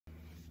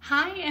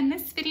Hi, in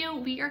this video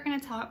we are going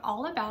to talk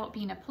all about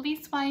being a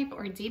police wife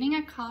or dating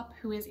a cop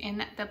who is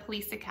in the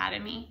police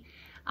academy.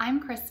 I'm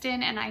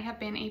Kristen and I have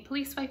been a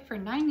police wife for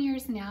 9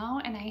 years now,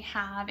 and I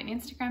have an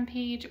Instagram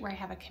page where I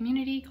have a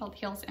community called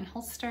Heels and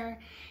Holster,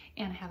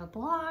 and I have a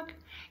blog,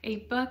 a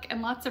book,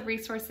 and lots of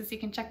resources. You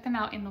can check them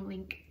out in the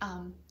link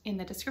in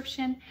the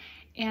description.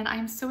 And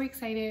I'm so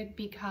excited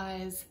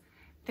because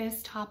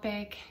this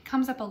topic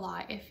comes up a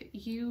lot. If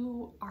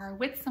you are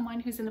with someone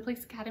who's in the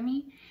police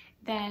academy,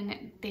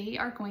 then they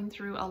are going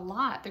through a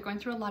lot. They're going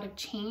through a lot of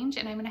change,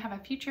 and I'm going to have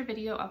a future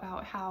video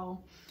about how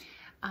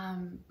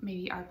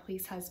maybe our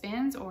police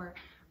husbands or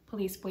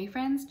police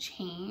boyfriends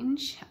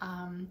change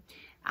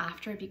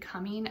after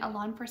becoming a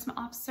law enforcement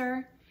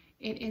officer.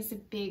 It is a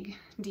big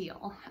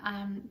deal.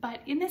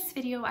 But in this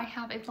video, I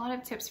have a lot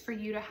of tips for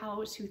you to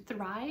how to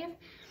thrive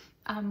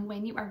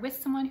when you are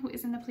with someone who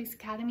is in the police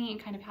academy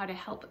and kind of how to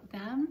help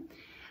them.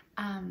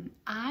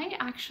 I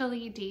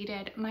actually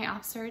dated my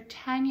officer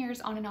 10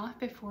 years on and off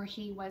before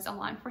he was a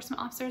law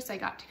enforcement officer, so I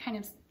got to kind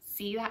of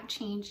see that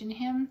change in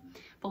him,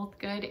 both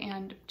good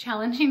and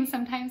challenging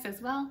sometimes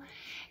as well.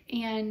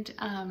 And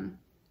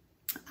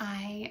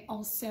I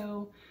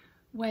also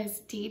was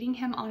dating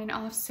him on and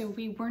off, so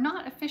we were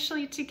not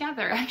officially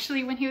together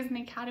actually when he was in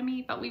the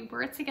academy, but we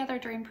were together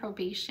during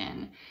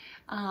probation.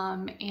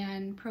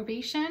 And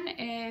probation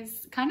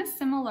is kind of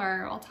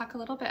similar. I'll talk a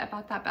little bit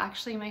about that, but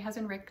actually my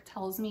husband Rick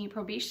tells me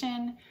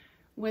probation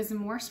was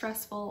more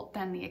stressful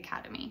than the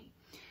academy.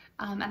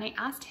 And I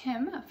asked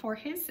him for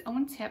his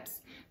own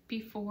tips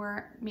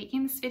before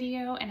making this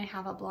video, and I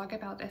have a blog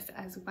about this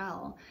as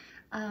well.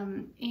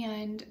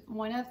 And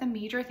one of the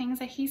major things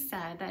that he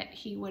said that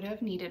he would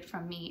have needed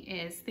from me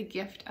is the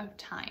gift of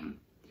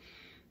time.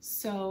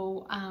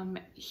 So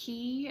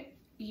he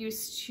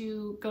used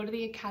to go to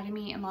the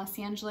academy in Los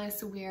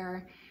Angeles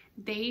where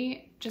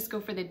they just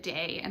go for the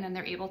day and then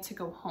they're able to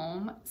go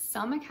home.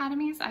 Some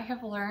academies, I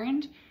have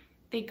learned,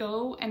 they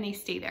go and they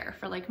stay there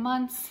for like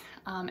months,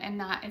 and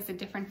that is a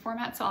different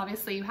format. So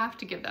obviously you have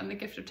to give them the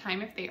gift of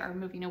time if they are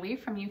moving away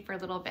from you for a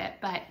little bit,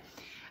 but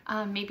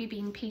maybe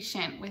being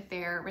patient with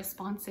their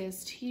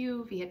responses to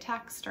you via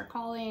text or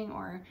calling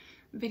or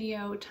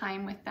video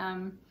time with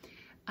them.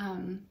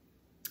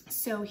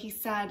 So he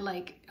said,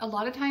 like, a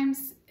lot of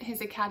times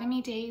his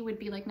academy day would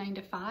be like 9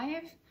 to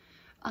 5,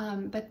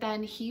 but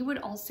then he would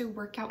also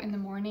work out in the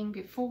morning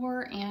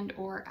before and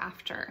or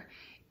after.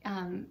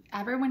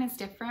 Everyone is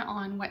different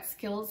on what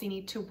skills they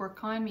need to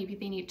work on. Maybe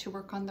they need to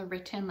work on the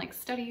written, like,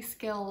 study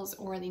skills,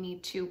 or they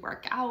need to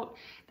work out.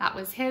 That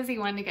was his. He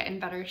wanted to get in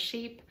better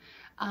shape.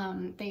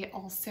 They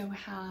also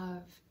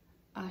have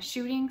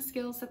shooting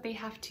skills that they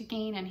have to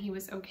gain, and he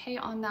was okay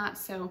on that.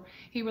 So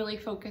he really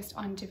focused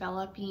on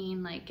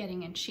developing, like,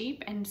 getting in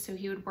shape, and so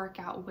he would work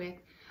out with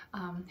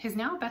his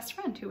now best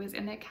friend who was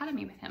in the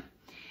academy with him.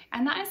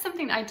 And that is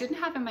something I didn't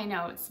have in my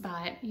notes,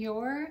 but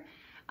your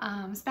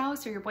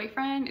spouse or your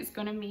boyfriend is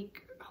going to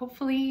make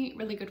hopefully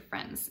really good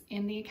friends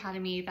in the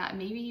academy that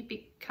maybe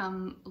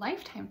become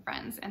lifetime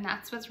friends. And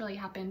that's what's really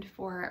happened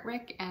for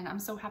Rick, and I'm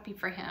so happy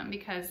for him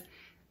because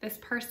this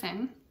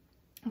person,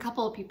 a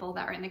couple of people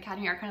that are in the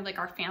academy, are kind of like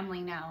our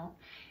family now,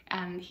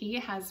 and he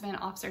has been an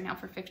officer now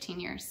for 15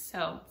 years,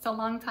 so it's a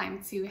long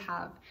time to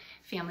have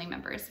family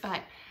members.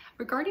 But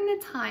regarding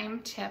the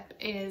time tip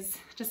is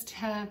just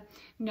to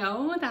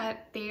know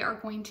that they are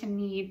going to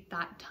need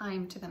that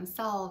time to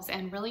themselves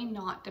and really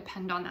not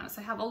depend on them.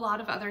 So I have a lot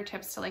of other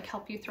tips to, like,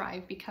 help you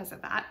thrive because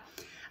of that.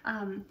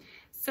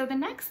 So the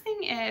next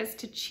thing is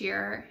to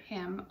cheer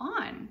him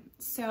on.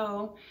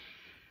 So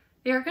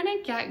they're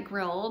gonna get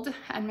grilled,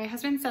 and my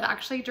husband said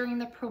actually during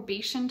the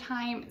probation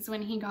time is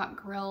when he got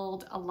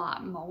grilled a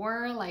lot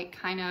more, like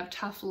kind of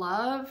tough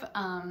love.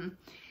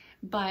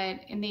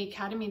 But in the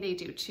academy they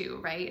do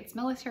too, right? It's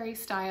military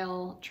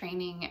style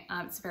training.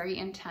 It's very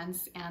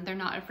intense, and they're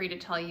not afraid to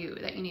tell you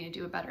that you need to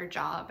do a better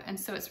job. And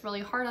so it's really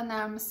hard on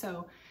them.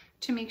 So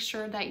to make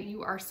sure that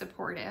you are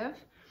supportive,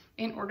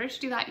 in order to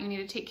do that, you need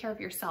to take care of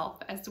yourself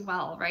as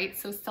well, right?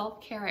 So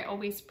self-care, I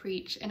always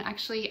preach. And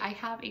actually I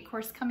have a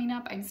course coming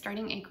up. I'm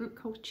starting a group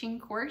coaching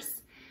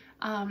course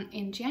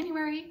in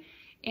January,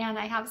 and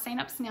I have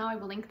signups now. I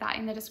will link that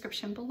in the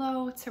description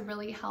below to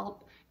really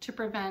help to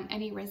prevent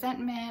any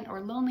resentment or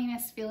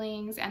loneliness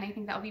feelings. And I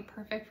think that would be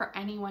perfect for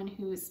anyone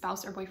whose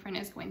spouse or boyfriend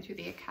is going through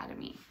the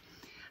academy.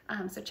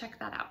 So check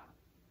that out.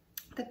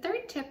 The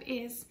third tip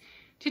is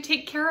to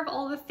take care of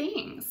all the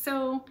things.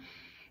 So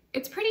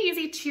it's pretty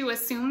easy to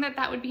assume that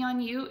that would be on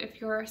you if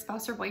your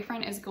spouse or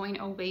boyfriend is going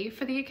away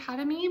for the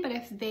academy, but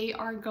if they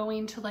are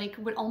going to, like,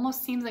 what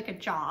almost seems like a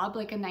job,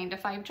 like a 9 to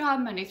 5 job,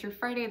 Monday through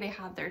Friday, they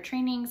have their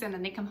trainings and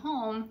then they come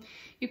home,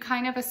 you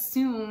kind of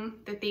assume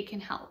that they can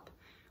help.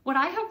 What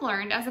I have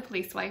learned as a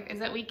police wife is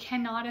that we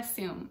cannot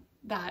assume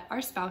that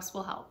our spouse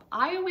will help.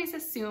 I always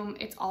assume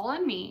it's all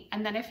on me,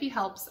 and then if he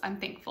helps, I'm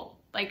thankful.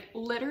 Like,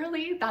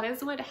 literally, that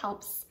is what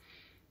helps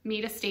me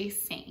to stay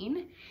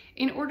sane.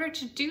 In order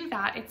to do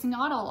that, it's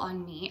not all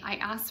on me. I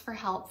ask for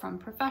help from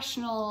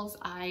professionals.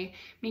 I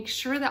make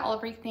sure that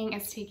everything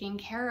is taken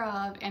care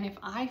of. And if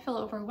I feel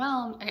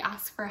overwhelmed, I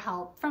ask for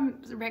help from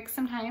Rick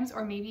sometimes,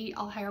 or maybe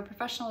I'll hire a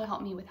professional to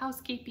help me with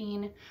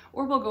housekeeping,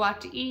 or we'll go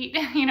out to eat,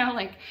 you know,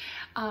 like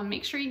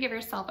make sure you give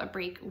yourself a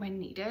break when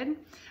needed.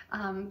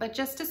 But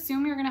just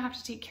assume you're gonna have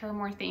to take care of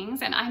more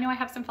things. And I know I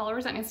have some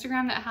followers on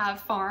Instagram that have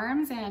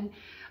farms, and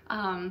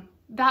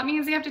that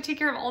means they have to take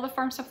care of all the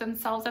farm stuff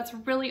themselves. That's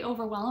really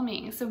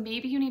overwhelming. So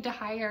maybe you need to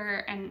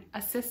hire an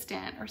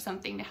assistant or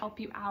something to help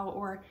you out,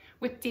 or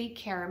with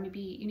daycare, maybe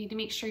you need to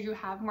make sure you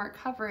have more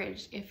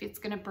coverage if it's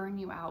gonna burn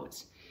you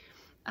out.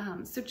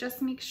 So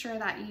just make sure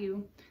that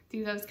you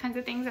do those kinds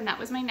of things. And that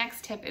was my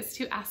next tip, is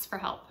to ask for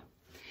help.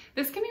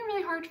 This can be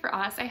really hard for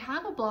us. I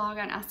have a blog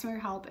on asking for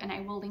help, and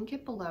I will link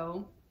it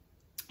below.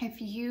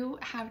 If you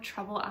have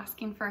trouble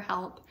asking for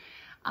help,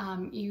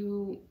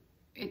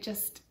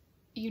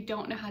 you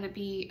don't know how to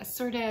be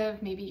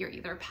assertive, maybe you're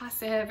either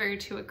passive or you're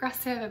too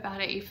aggressive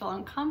about it, you feel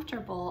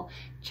uncomfortable,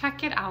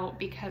 check it out,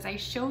 because I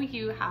show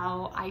you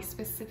how I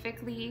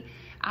specifically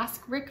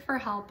ask Rick for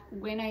help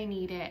when I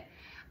need it.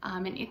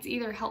 And it's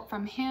either help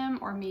from him,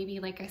 or maybe,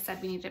 like I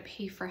said, we need to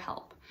pay for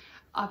help.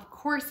 Of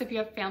course, if you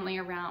have family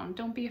around,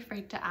 don't be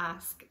afraid to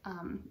ask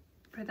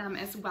for them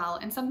as well.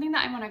 And something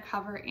that I want to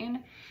cover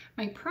in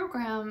my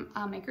program,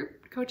 my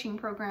group coaching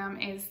program,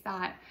 is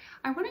that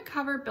I want to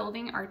cover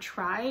building our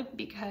tribe,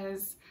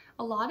 because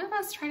a lot of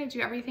us try to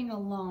do everything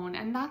alone,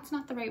 and that's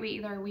not the right way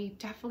either. We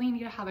definitely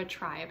need to have a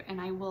tribe,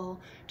 and I will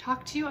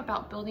talk to you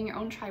about building your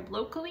own tribe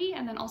locally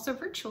and then also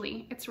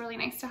virtually. It's really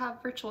nice to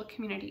have virtual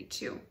community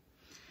too.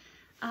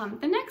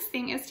 The next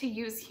thing is to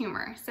use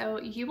humor. So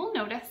you will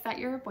notice that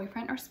your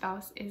boyfriend or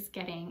spouse is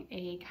getting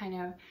a kind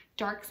of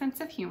dark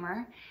sense of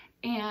humor.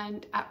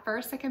 And at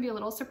first it can be a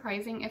little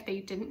surprising if they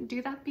didn't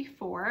do that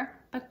before,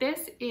 but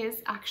this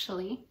is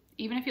actually,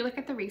 even if you look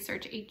at the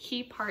research, a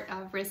key part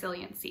of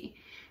resiliency.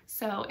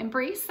 So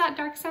embrace that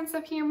dark sense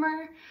of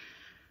humor.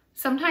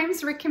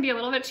 Sometimes Rick can be a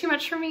little bit too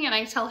much for me, and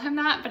I tell him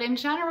that, but in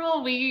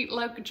general, we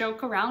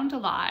joke around a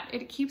lot.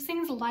 It keeps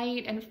things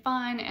light and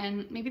fun,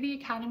 and maybe the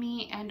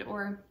academy and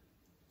or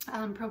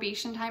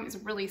probation time is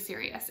really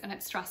serious and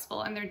it's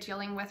stressful, and they're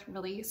dealing with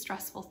really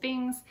stressful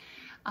things.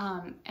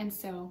 And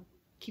so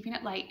keeping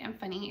it light and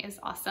funny is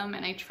awesome.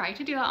 And I try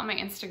to do that on my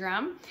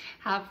Instagram,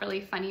 have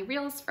really funny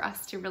reels for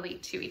us to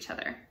relate to each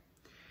other.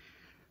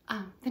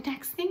 The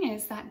next thing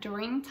is that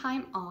during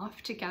time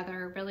off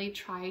together, really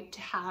try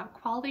to have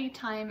quality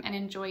time and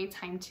enjoy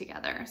time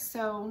together.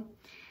 So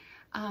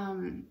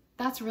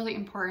that's really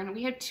important.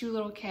 We have 2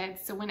 little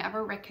kids, so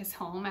whenever Rick is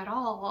home at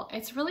all,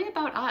 it's really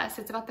about us.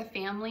 It's about the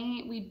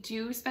family. We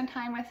do spend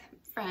time with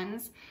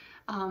friends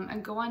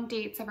and go on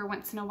dates every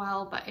once in a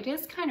while, but it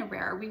is kind of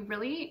rare. We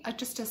really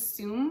just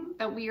assume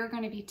that we are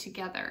going to be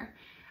together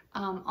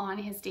on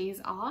his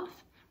days off.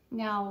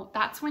 Now,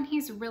 that's when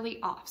he's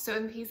really off. So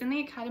if he's in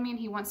the academy and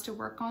he wants to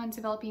work on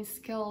developing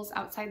skills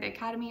outside the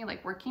academy,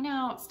 like working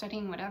out,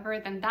 studying, whatever,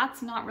 then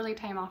that's not really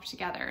time off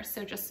together.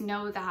 So just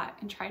know that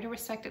and try to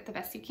respect it the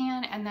best you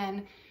can, and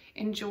then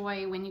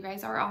enjoy when you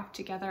guys are off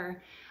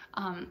together.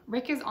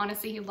 Rick is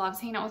honestly, he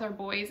loves hanging out with our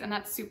boys, and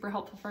that's super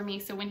helpful for me.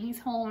 So when he's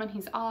home and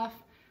he's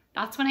off,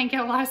 that's when I get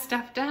a lot of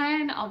stuff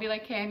done. I'll be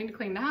like, hey, I need to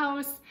clean the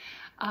house.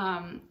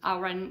 I'll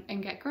run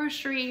and get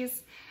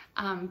groceries.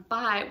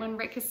 But when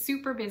Rick is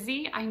super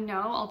busy, I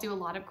know I'll do a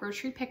lot of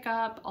grocery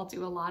pickup. I'll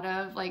do a lot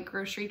of like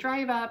grocery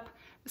drive up,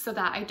 so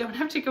that I don't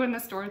have to go in the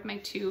store with my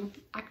 2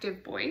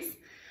 active boys.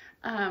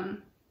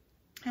 And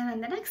then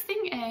the next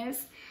thing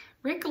is,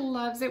 Rick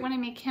loves it when I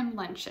make him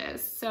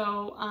lunches.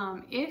 So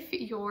if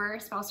your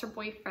spouse or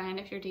boyfriend,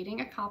 if you're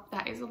dating a cop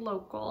that is a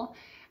local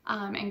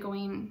and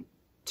going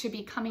to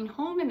be coming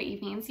home in the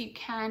evenings, you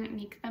can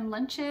make them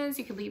lunches.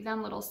 You could leave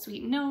them little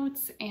sweet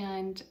notes,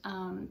 and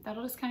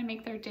that'll just kind of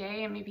make their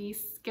day and maybe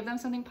give them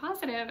something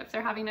positive if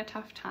they're having a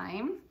tough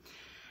time.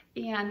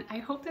 And I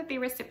hope that they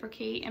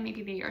reciprocate, and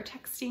maybe they are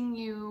texting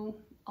you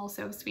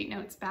also sweet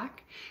notes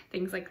back,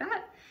 things like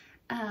that.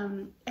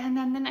 And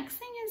then the next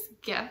thing is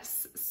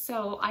gifts.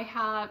 So I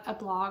have a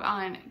blog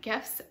on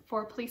gifts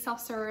for police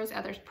officers.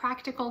 There's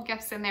practical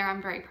gifts in there. I'm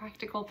a very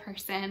practical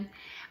person.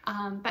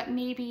 But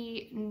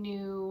maybe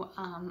new,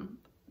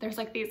 there's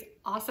like these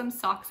awesome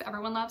socks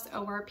everyone loves,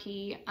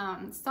 ORP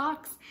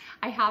socks.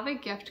 I have a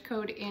gift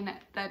code in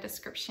the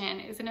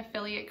description. It's an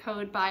affiliate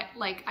code, but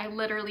like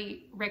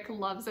Rick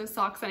loves those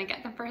socks, and I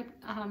get them for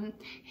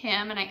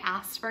him, and I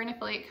asked for an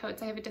affiliate code,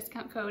 so I have a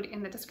discount code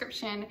in the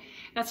description.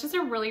 That's just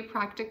a really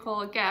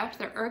practical gift.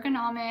 They're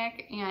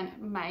ergonomic and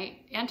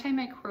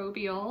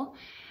antimicrobial.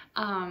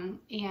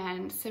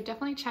 And so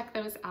definitely check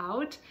those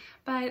out.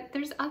 But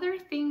there's other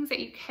things that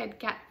you could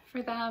get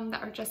for them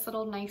that are just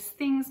little nice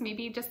things,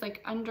 maybe just like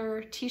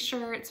under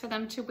t-shirts for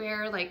them to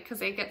wear, like because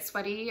they get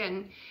sweaty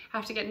and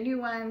have to get new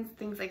ones,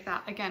 things like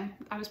that. Again,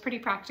 I was pretty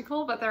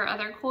practical, but there are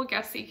other cool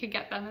gifts that you could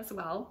get them as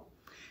well.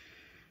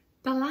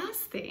 The last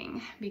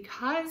thing,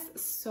 because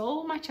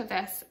so much of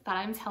this that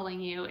I'm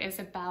telling you is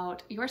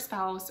about your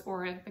spouse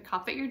or the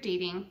cop that you're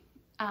dating,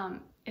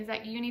 is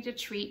that you need to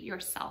treat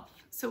yourself.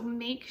 So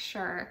make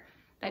sure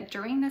that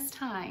during this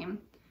time,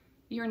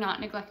 you're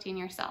not neglecting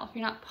yourself.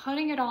 You're not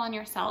putting it all on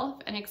yourself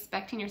and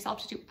expecting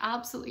yourself to do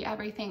absolutely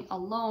everything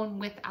alone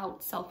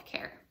without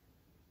self-care.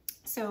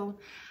 So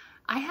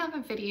I have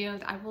a video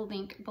that I will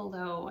link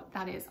below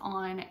that is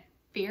on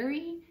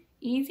very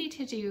easy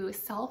to do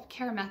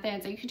self-care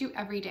methods that you can do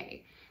every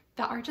day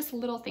that are just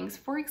little things.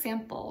 For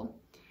example,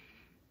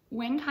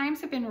 when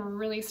times have been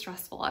really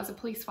stressful as a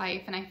police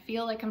wife and I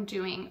feel like I'm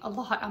doing a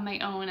lot on my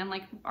own and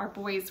like our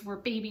boys were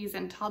babies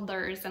and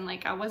toddlers and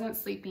like I wasn't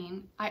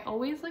sleeping, I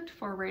always looked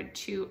forward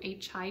to a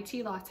chai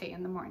tea latte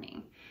in the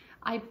morning.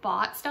 I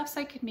bought stuff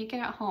so I could make it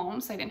at home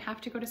so I didn't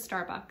have to go to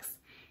Starbucks.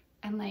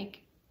 And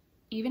like,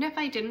 even if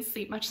I didn't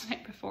sleep much the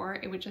night before,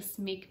 it would just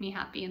make me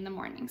happy in the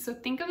morning. So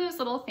think of those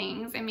little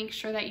things and make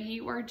sure that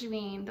you are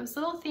doing those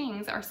little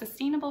things that are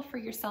sustainable for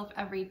yourself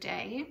every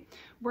day.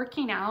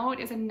 Working out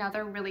is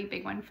another really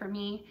big one for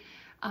me.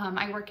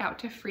 I work out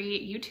to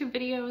free YouTube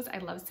videos. I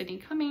love Sydney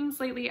Cummings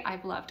lately.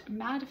 I've loved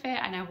MadFit,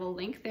 and I will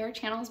link their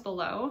channels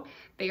below.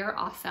 They are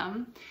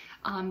awesome.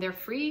 They're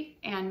free,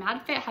 and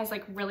MadFit has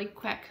like really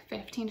quick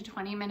 15 to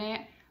 20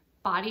 minute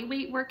body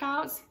weight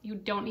workouts. You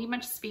don't need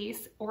much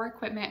space or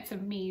equipment. It's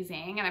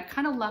amazing. And I've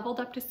kind of leveled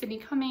up to Sydney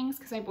Cummings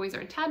because my boys are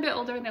a tad bit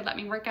older and they let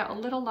me work out a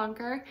little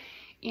longer.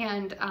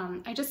 And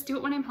I just do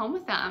it when I'm home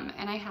with them.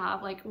 And I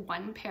have like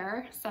one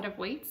pair set of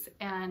weights,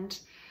 and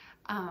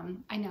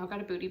I now got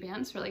a booty band.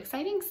 It's really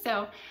exciting.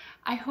 So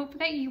I hope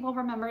that you will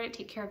remember to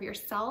take care of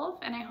yourself,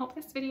 and I hope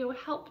this video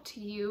helped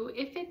you.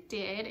 If it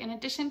did, in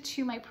addition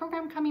to my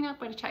program coming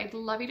up, which I'd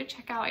love you to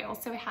check out, I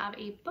also have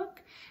a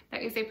book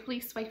that is a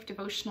police wife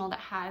devotional that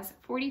has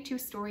 42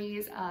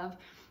 stories of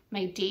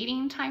my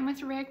dating time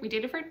with Rick. We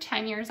dated for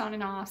 10 years on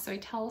and off, so I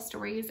tell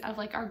stories of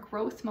like our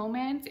growth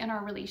moments in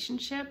our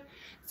relationship.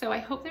 So I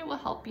hope that it will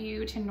help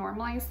you to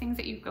normalize things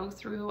that you go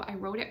through. I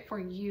wrote it for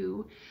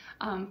you,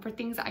 for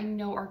things that I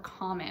know are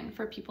common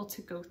for people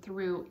to go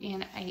through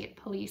in a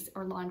police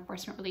or law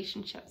enforcement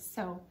relationship.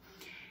 So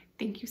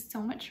thank you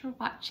so much for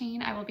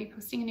watching. I will be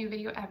posting a new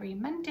video every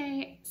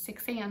Monday,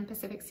 6 a.m.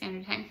 Pacific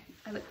Standard Time.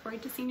 I look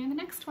forward to seeing you in the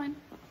next one.